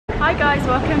Hi guys,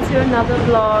 welcome to another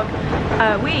vlog.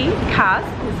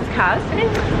 This is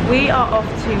Caz. We are off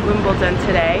to Wimbledon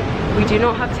today. We do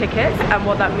not have tickets, and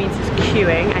what that means is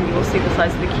queuing, and you will see the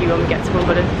size of the queue when we get to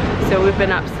Wimbledon. So we've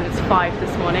been up since 5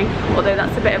 this morning, although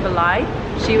that's a bit of a lie.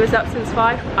 She was up since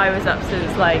 5, I was up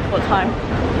since like, what time?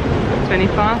 20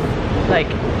 past. Like,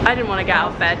 I didn't want to get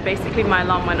out of bed. Basically my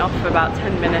alarm went off for about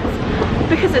 10 minutes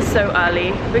because it's so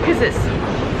early, because it's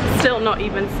still not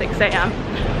even 6 AM.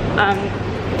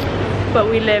 But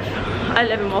I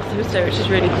live in Walthamstow, which is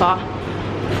really far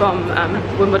from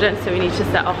Wimbledon, so we need to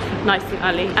set off nice and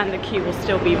early, and the queue will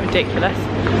still be ridiculous.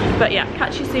 But yeah,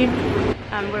 catch you soon.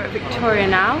 We're at Victoria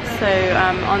now, so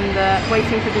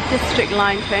waiting for the District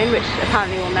Line train, which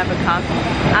apparently will never come.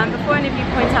 And before any of you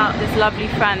point out this lovely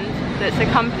friend that's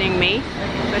accompanying me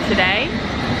for today,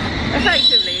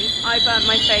 effectively, I burnt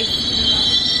my face.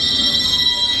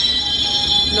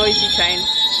 Noisy train.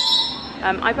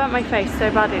 I burnt my face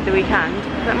so badly at the weekend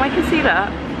that my concealer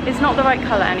is not the right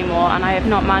colour anymore, and I have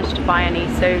not managed to buy any,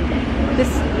 so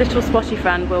this little spotty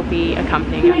friend will be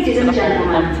accompanying us to the whole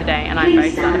vlog today, and I'm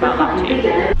very sad about that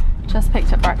too. Just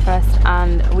picked up breakfast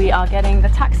and we are getting the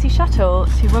taxi shuttle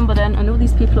to Wimbledon, and all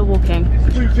these people are walking.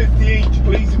 $2.50 each,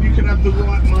 please, if you can have the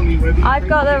right money ready. I've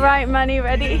got the right money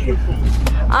ready.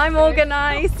 I'm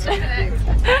organised.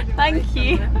 Thank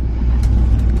you.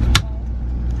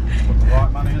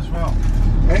 Right money as well.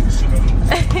 Excellent.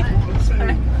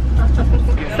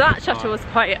 So that shuttle was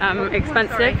quite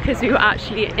expensive because we were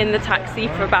actually in the taxi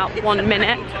for about 1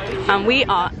 minute, and we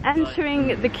are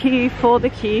entering the queue for the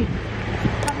queue.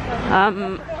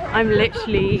 I'm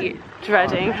literally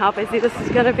dreading how busy this is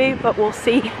going to be, but we'll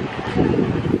see.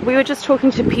 We were just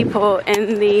talking to people in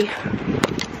the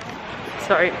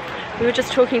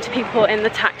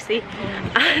taxi,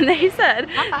 and they said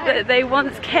that they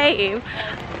once came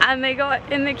and they got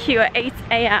in the queue at 8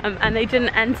 AM and they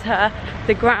didn't enter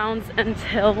the grounds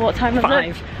until, what time was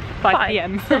it? 5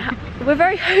 PM. So we're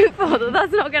very hopeful that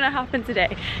that's not going to happen today,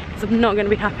 because I'm not going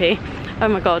to be happy. Oh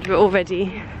my god, we're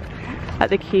already at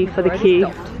the queue for the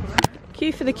queue.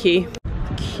 Queue for the queue.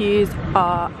 Queues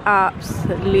are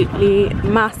absolutely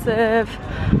massive,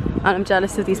 and I'm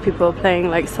jealous of these people playing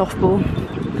like softball.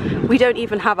 We don't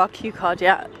even have our queue card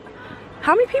yet.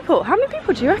 How many people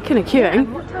do you reckon are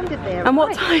queuing? What time did they arrive? And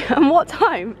what time? And what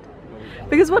time?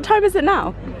 Because what time is it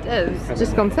now? It's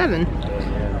just gone 7.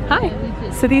 Hi.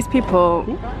 So these people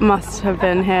must have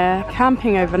been here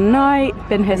camping overnight,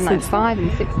 been here since 5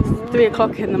 and 6. 3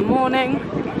 o'clock in the morning.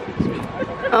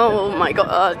 Oh my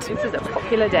god. This is a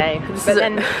popular day. But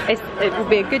then it will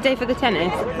be a good day for the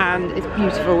tennis, and it's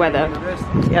beautiful weather.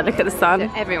 Yeah, look at the sun.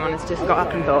 So everyone has just got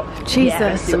up and thought,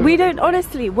 Jesus. Yeah, we don't,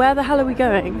 honestly, where the hell are we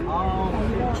going?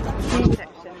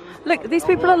 Look, these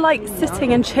people are like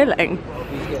sitting and chilling.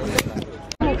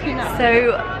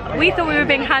 So we thought we were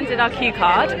being handed our queue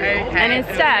card, and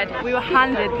instead we were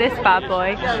handed this bad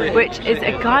boy, which is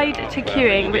a guide to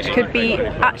queuing, which could be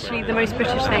actually the most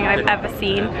British thing I've ever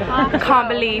seen. I can't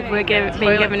believe we're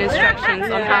being given instructions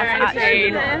on how to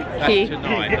actually queue.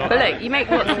 But look, you make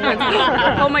lots of sense.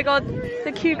 Oh my god,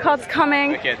 the queue card's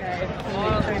coming.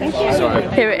 Thank you.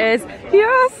 Here it is.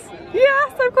 Yes!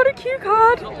 Yes, I've got a queue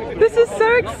card. This is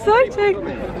so exciting.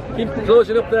 Keep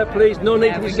closing up there, please. No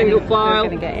need to be single file.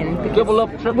 Going to get in. Double up,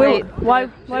 triple Wait, up. why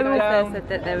we said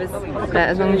that there was,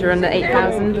 as long as you're under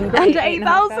 8,000. Under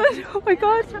 8,000? Oh my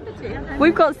god.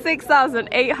 We've got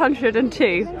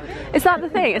 6,802. Is that the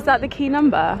thing? Is that the key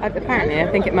number? Apparently, I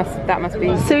think that must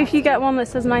be. So if you get one that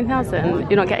says 9,000,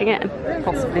 you're not getting in?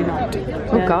 Possibly not.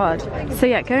 Oh god. So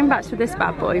yeah, going back to this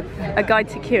bad boy, a guide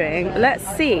to queuing. Let's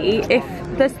see if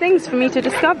there's things for me to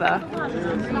discover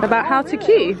about how to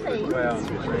queue.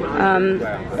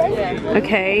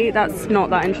 Okay, that's not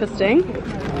that interesting.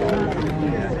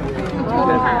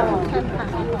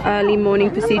 Early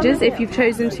morning procedures. If you've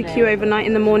chosen to queue overnight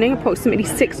in the morning, approximately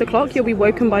 6 o'clock, you'll be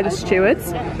woken by the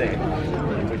stewards.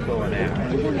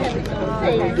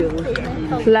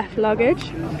 Left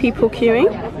luggage. People queuing.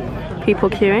 People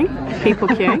queuing. People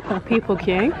queuing. People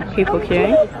queuing. People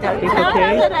queuing. People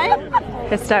queuing.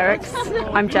 Hysterics.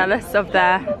 I'm jealous of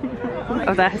their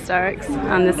hysterics.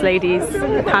 And this lady's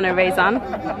Hannah Raisin.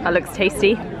 That looks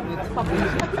tasty.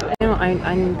 You know,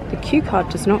 the queue card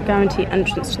does not guarantee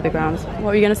entrance to the grounds. What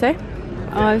were you going to say?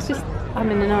 Oh, I was just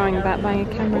umming and ahhing about buying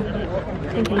a camera.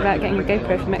 Thinking about getting a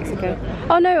GoPro from Mexico.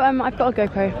 Oh no, I've got a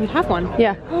GoPro. You have one?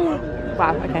 Yeah.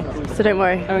 Wow, okay. So don't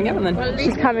worry. I won't get one then.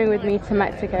 She's coming with me to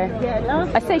Mexico.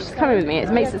 I say she's coming with me,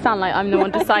 it makes it sound like I'm the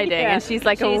one deciding, yeah. and she's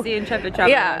like, she's the intrepid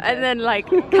traveler. Yeah, and then like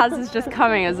Kaz is just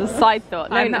coming as a side thought.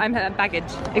 No, I'm her baggage.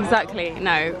 Exactly,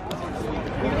 no.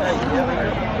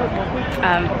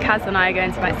 Caz and I are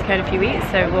going to Mexico in a few weeks,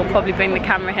 so we'll probably bring the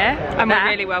camera here. And we're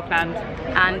really well planned.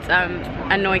 And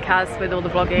annoy Caz with all the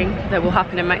vlogging that will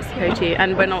happen in Mexico too.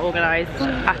 And we're not organised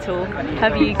at all.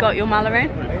 Have you got your Malarone?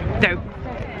 No,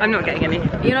 I'm not getting any.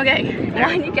 You're not getting? Why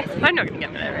aren't you getting? I'm not going to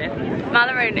get malaria.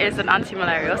 Malarone is an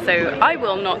anti-malarial, so I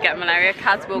will not get malaria.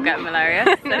 Caz will get malaria.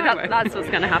 So that's what's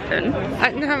going to happen.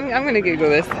 I'm going to Google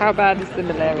this. How bad is the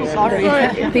malaria?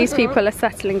 Sorry. These people are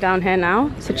settling down here now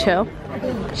to chill.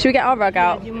 Should we get our rug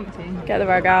out? Get the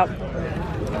rug out.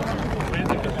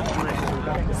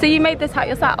 So you made this hat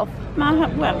yourself? Well,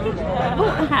 bought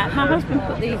the hat. My husband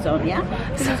put these on, yeah?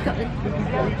 So he's got the...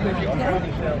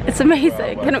 It's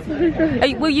amazing.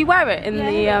 Will you wear it in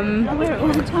the... I wear it all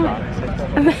the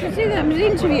time. You see, I was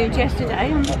interviewed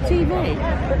yesterday on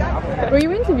TV. Were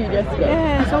you interviewed yesterday?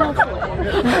 Yeah, it's awful.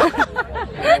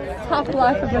 Half the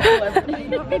life of a celebrity.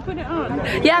 Let me put it on.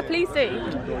 Yeah, please do.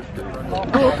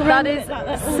 That is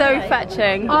so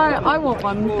fetching. I want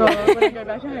one for when I go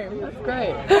back home. That's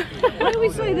great. Why do we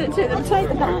say that to them? Take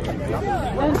the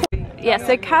hat. Yeah,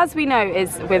 so Caz we know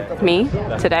is with me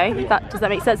today. Does that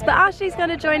make sense? But Ashley's going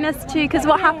to join us too, because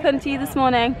what happened to you this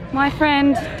morning? My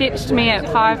friend ditched me at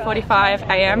 5:45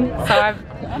 AM, so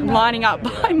I'm lining up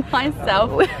by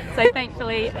myself. So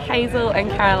thankfully Hazel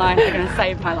and Caroline are going to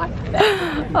save my life.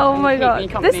 Oh my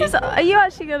god. Are you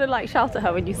actually going to like shout at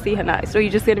her when you see her next? Or are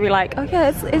you just going to be like,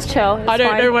 okay, it's chill, it's I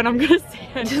don't fine. know when I'm going to see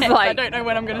her Just next. like... I don't know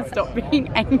when I'm going to stop being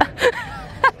angry.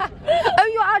 Oh,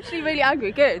 you're actually really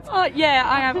angry. Good. Yeah,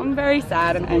 I am. I'm very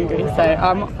sad and angry, so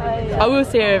I will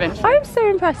see her eventually. I'm so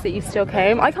impressed that you still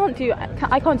came. I can't do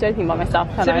anything by myself,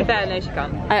 can To I? be fair, no, she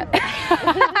can't.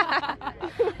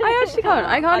 I actually can't.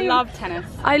 I love tennis.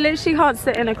 I literally can't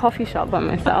sit in a coffee shop by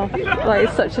myself. Like,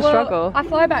 it's such a struggle. I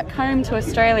fly back home to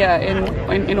Australia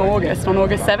in August, on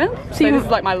August 7th. So this is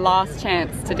like my last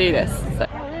chance to do this. So.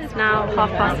 It's now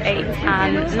 8:30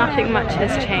 and nothing much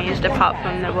has changed apart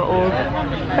from that we're all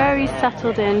very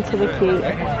settled into the queue.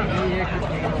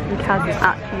 And Caz is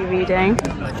actually reading.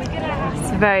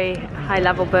 It's a very high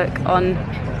level book on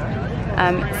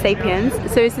Sapiens.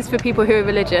 So is this for people who are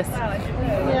religious?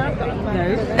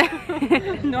 No.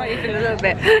 Not even a little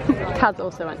bit. Caz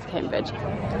also went to Cambridge.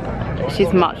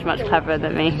 She's much cleverer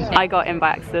than me. I got in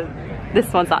by accident.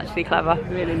 This one's actually clever.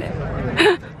 Really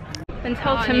no. Been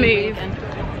told to move.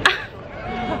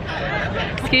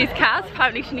 Excuse Caz,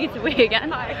 apparently she needs a wee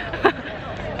again.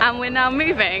 And we're now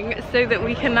moving so that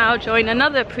we can now join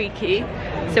another pre-queue.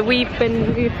 So we've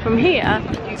been moved from here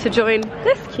to join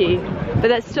this queue, but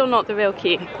that's still not the real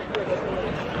queue.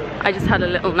 I just had a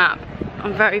little nap.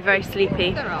 I'm very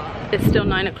sleepy. It's still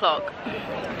 9 o'clock.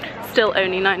 Still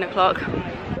only 9 o'clock.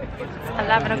 It's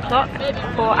 11 o'clock,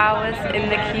 4 hours in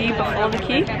the queue before the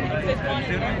queue.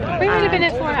 We've only been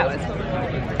here 4 hours.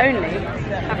 Only?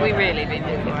 Have we really been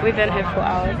here 4 hours? We've been here 4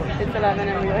 hours. It's 11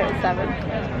 and we were here at 7.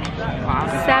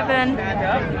 7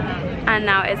 and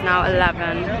now it's now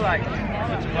 11.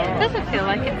 Doesn't feel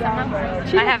like it somehow.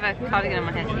 I have a cardigan on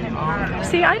my head.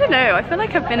 See, I don't know. I feel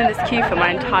like I've been in this queue for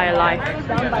my entire life.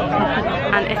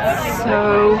 And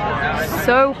it's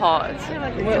so hot.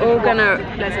 We're all gonna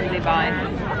Pleasantly by.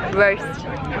 roast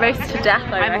to death,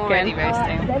 I reckon. I'm already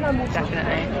roasting.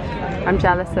 Definitely. I'm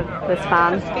jealous of this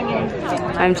fan.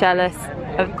 I'm jealous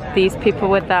of these people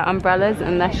with their umbrellas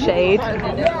and their shade.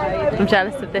 I'm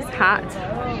jealous of this hat.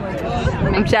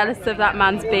 I'm jealous of that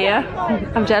man's beer.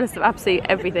 I'm jealous of absolutely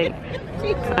everything.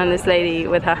 And this lady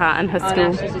with her hat and her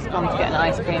stool. She's just gone to get an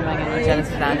ice cream. I'm going to be jealous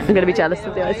of that. I'm going to be jealous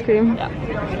of the ice cream.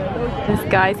 Yeah. This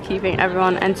guy's keeping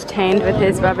everyone entertained with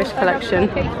his rubbish collection.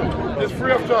 It's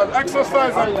free of charge.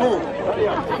 Exercise and cool.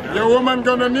 Your woman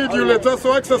gonna need you later,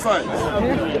 so exercise.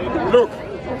 Look,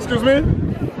 excuse me?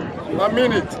 I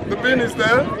mean it. The bin is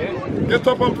there. Get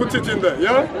up and put it in there,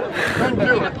 yeah? Thank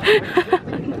you.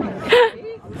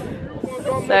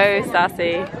 So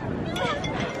sassy.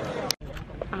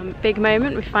 Big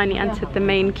moment, we finally entered the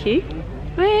main queue.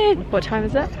 What time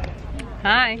is it?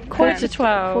 Hi. 12.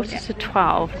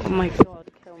 12. Oh my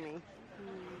god, kill me.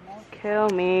 Kill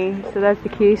me. So there's the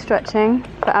queue stretching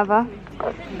forever.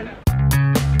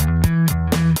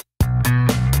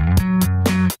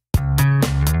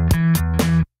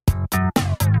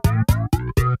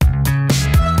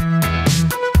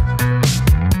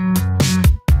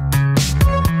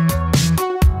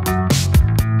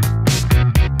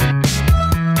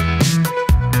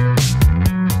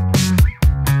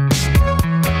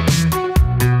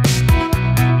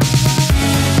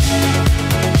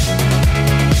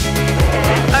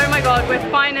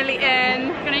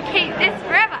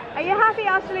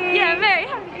 Ashley. Yeah, very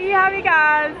happy. You happy,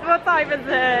 guys? What time is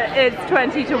it? It's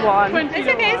 20 to 1. It's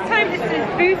okay, it's time. It's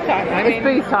booth time. I mean, it's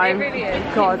booth time. It really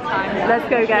is. God, let's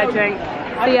go get a drink.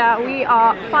 So yeah, we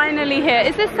are finally here.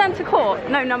 Is this centre court?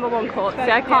 No, number 1 court. See,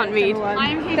 I can't read.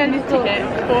 I'm keeping this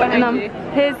ticket.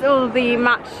 Here's all the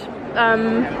match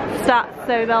stats,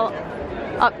 so they'll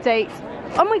update.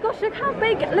 Oh my gosh, look how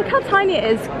big, look how tiny it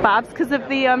is, Babs, because of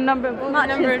the number of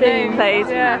matches being played.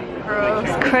 Yeah,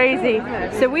 it's crazy.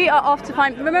 So we are off to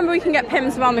find, remember we can get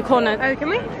Pimm's around the corner. Oh, can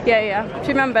we? Yeah. Do you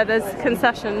remember, there's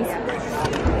concessions.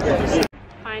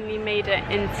 Finally made it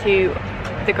into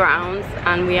the grounds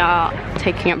and we are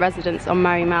taking up residence on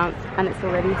Marymount and it's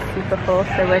already super full,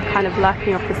 so we're kind of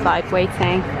lurking off the side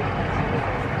waiting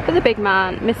for the big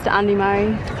man, Mr. Andy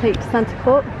Murray, to take to centre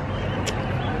court.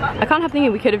 I can't help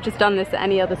thinking we could have just done this at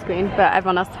any other screen, but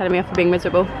everyone else is telling me off for being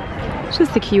miserable. It's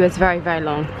just the queue is very, very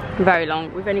long. Very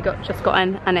long. We've only just got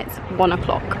in and it's 1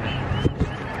 o'clock.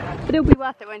 But it'll be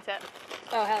worth it, won't it?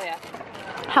 Oh, hell yeah.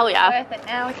 Hell yeah. Worth it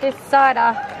now with this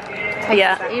cider.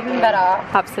 Yeah. Even better.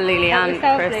 Absolutely. Help and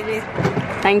yourself, Chris. ladies.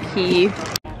 Thank you.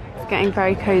 It's getting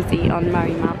very cozy on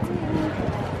Marymount.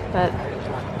 But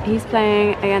he's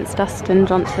playing against Dustin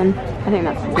Johnson. I think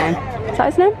that's his name. Is that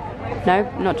his name? No,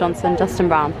 not Johnson, Dustin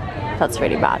Brown. That's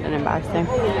really bad and embarrassing.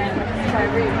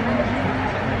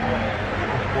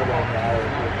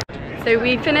 So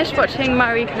we finished watching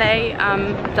Murray play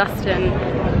Dustin.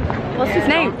 What's his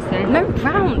name? No,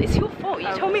 Brown. It's your fault.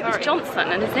 You told me it was Johnson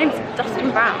and his name's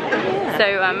Dustin Brown. Yeah.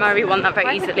 So Murray won that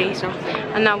very easily.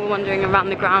 And now we're wandering around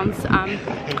the grounds,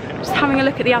 just having a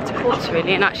look at the outer courts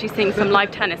really, and actually seeing some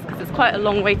live tennis, because it's quite a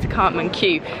long way to come and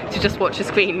queue to just watch a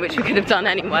screen, which we could have done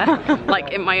anywhere,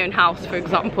 like in my own house, for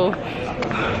example.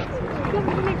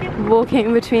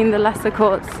 Walking between the lesser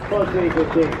courts,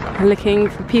 looking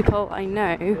for people I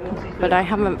know, but I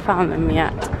haven't found them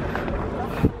yet.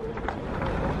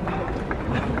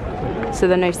 So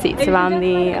there are no seats around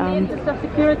the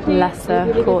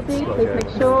lesser courts.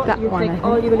 That one, I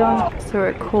think. So we're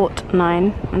at court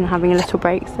 9 and having a little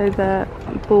break. So the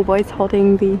ball boy's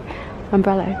holding the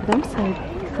umbrella over them so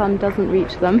the sun doesn't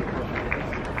reach them.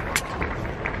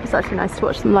 It's actually nice to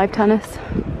watch some live tennis.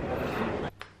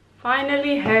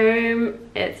 Finally home.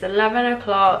 It's 11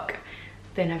 o'clock.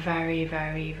 Been a very,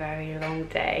 very, very long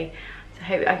day. I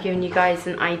hope I've given you guys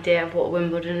an idea of what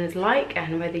Wimbledon is like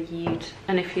and whether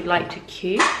if you'd like to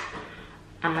queue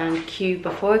and queue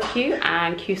before a queue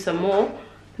and queue some more,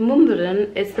 then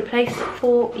Wimbledon is the place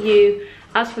for you.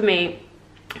 As for me,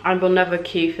 I will never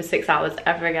queue for 6 hours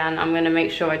ever again. I'm going to make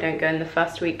sure I don't go in the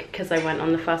first week because I went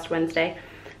on the first Wednesday,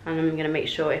 and I'm going to make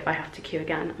sure if I have to queue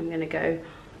again, I'm going to go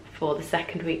for the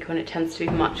second week when it tends to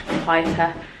be much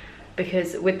quieter.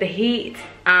 Because with the heat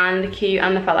and the queue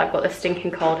and the fact that I've got the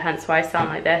stinking cold, hence why I sound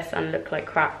like this and look like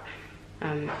crap,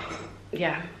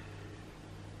 yeah.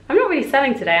 I'm not really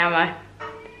selling today, am I?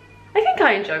 I think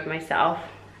I enjoyed myself.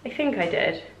 I think I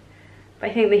did. But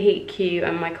I think the heat, queue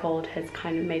and my cold has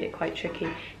kind of made it quite tricky.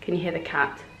 Can you hear the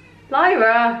cat?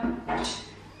 Lyra!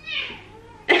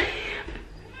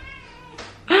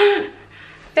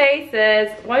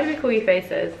 Faces. Why do we call you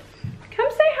Faces? Come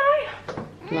say hi.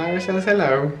 Lyra says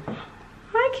hello.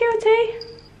 Hi,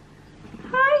 cutie.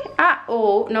 Hi. Ah,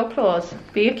 oh, no claws.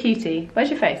 Be a cutie. Where's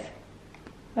your face?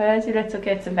 Where's your little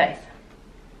kitten face?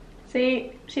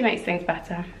 See, she makes things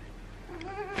better.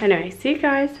 Anyway, see you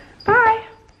guys. Bye.